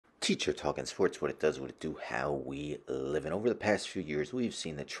Teacher Talking Sports, what it does, what it do, how we live. And over the past few years, we've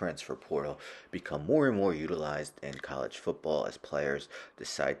seen the transfer portal become more and more utilized in college football as players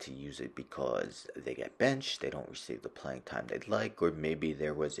decide to use it because they get benched, they don't receive the playing time they'd like, or maybe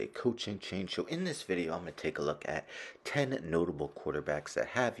there was a coaching change. So in this video, I'm going to take a look at 10 notable quarterbacks that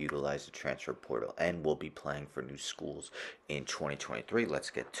have utilized the transfer portal and will be playing for new schools in 2023. Let's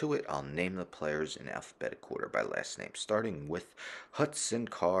get to it. I'll name the players in alphabetical order by last name, starting with Hudson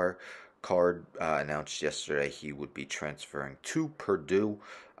Card announced yesterday he would be transferring to Purdue.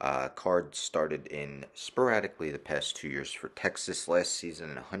 Card started in sporadically the past 2 years for Texas. Last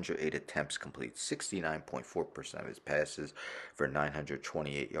season, in 108 attempts, completed 69.4% of his passes for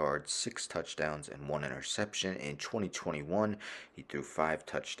 928 yards, 6 touchdowns, and 1 interception. In 2021, he threw 5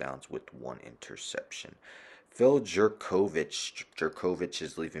 touchdowns with 1 interception. Phil Jurkovec. Jurkovec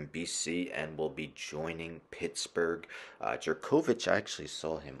is leaving BC and will be joining Pittsburgh. Jurkovec, I actually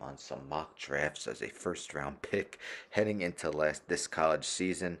saw him on some mock drafts as a first-round pick heading into this college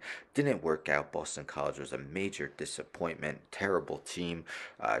season. Didn't work out. Boston College was a major disappointment. Terrible team.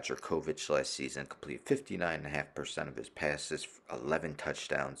 Jurkovec last season completed 59.5% of his passes, 11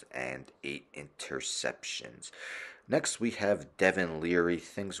 touchdowns, and 8 interceptions. Next, we have Devin Leary.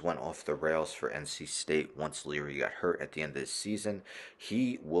 Things went off the rails for NC State once Leary got hurt at the end of the season.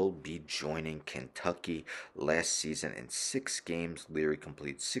 He will be joining Kentucky. Last season, in 6 games, Leary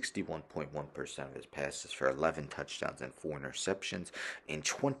completed 61.1% of his passes for 11 touchdowns and 4 interceptions. In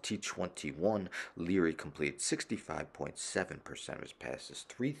 2021, Leary completed 65.7% of his passes,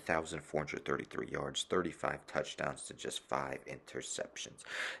 3,433 yards, 35 touchdowns to just 5 interceptions.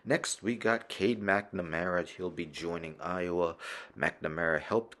 Next, we got Cade McNamara. He'll be joining Iowa. McNamara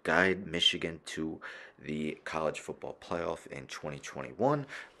helped guide Michigan to the college football playoff in 2021,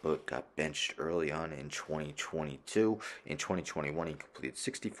 but got benched early on in 2022. In 2021, he completed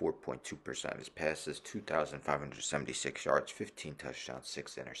 64.2% of his passes, 2,576 yards, 15 touchdowns,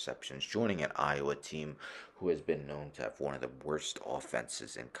 6 interceptions, joining an Iowa team who has been known to have one of the worst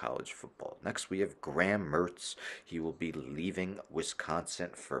offenses in college football. Next, we have Graham Mertz. He will be leaving Wisconsin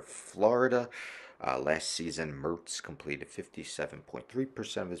for Florida. Last season, Mertz completed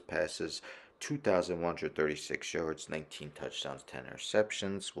 57.3% of his passes, 2,136 yards, 19 touchdowns, 10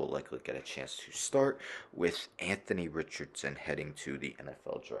 interceptions. Will likely get a chance to start with Anthony Richardson heading to the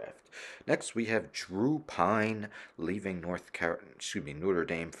NFL draft. Next, we have Drew Pyne leaving Notre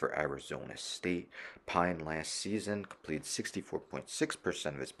Dame for Arizona State. Pyne last season completed 64.6%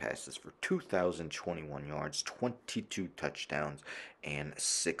 of his passes for 2,021 yards, 22 touchdowns, and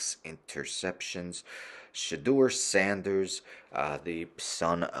 6 interceptions. Shedeur Sanders, the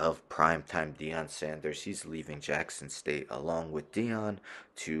son of primetime Deion Sanders, he's leaving Jackson State along with Deion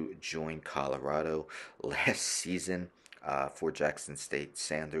to join Colorado. Last season, for Jackson State,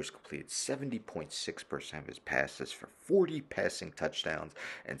 Sanders completed 70.6% of his passes for 40 passing touchdowns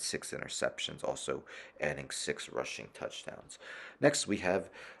and 6 interceptions, also adding 6 rushing touchdowns. Next, we have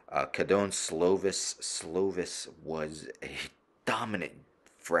Kedon Slovis. Slovis was a dominant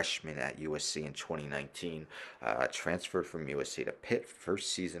freshman at USC in 2019, transferred from USC to Pitt.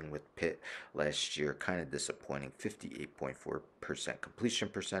 First season with Pitt last year, kind of disappointing. 58.4% completion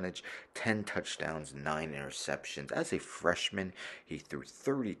percentage, 10 touchdowns, 9 interceptions. As a freshman, he threw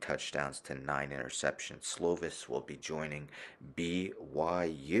 30 touchdowns to 9 interceptions. Slovis will be joining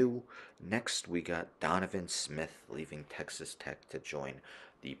BYU. Next, we got Donovan Smith leaving Texas Tech to join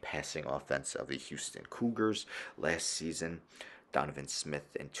the passing offense of the Houston Cougars. Last season, Donovan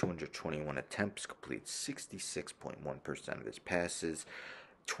Smith, in 221 attempts, completed 66.1% of his passes,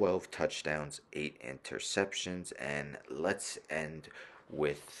 12 touchdowns, 8 interceptions. And let's end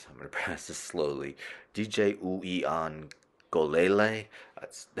with, I'm going to pronounce this slowly, DJ Uiagalelei.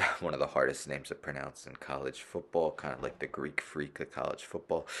 That's one of the hardest names to pronounce in college football, kind of like the Greek freak of college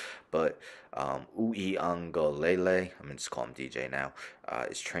football. But Uiagalelei, I'm going to just call him DJ now,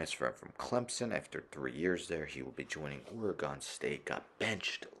 is transferring from Clemson after 3 years there. He will be joining Oregon State. Got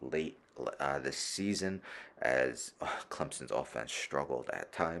benched late this season as Clemson's offense struggled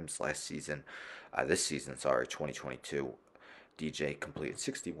at times last season. This season, 2022. DJ completed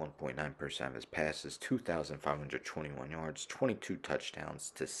 61.9% of his passes, 2,521 yards, 22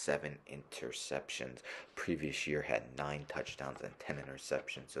 touchdowns to 7 interceptions. Previous year had 9 touchdowns and 10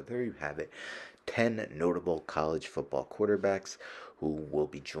 interceptions. So there you have it. 10 notable college football quarterbacks who will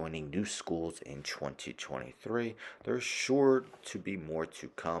be joining new schools in 2023. There's sure to be more to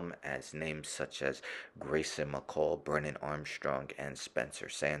come, as names such as Grayson McCall, Brennan Armstrong, and Spencer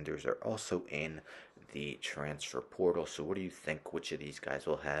Sanders are also in the transfer portal. So what do you think? Which of these guys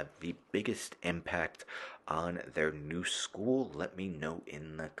will have the biggest impact on their new school? Let me know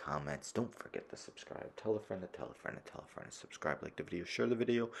in the comments. Don't forget to subscribe. Tell a friend to tell a friend to tell a friend to subscribe. Like the video, share the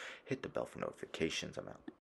video, hit the bell for notifications. I'm out.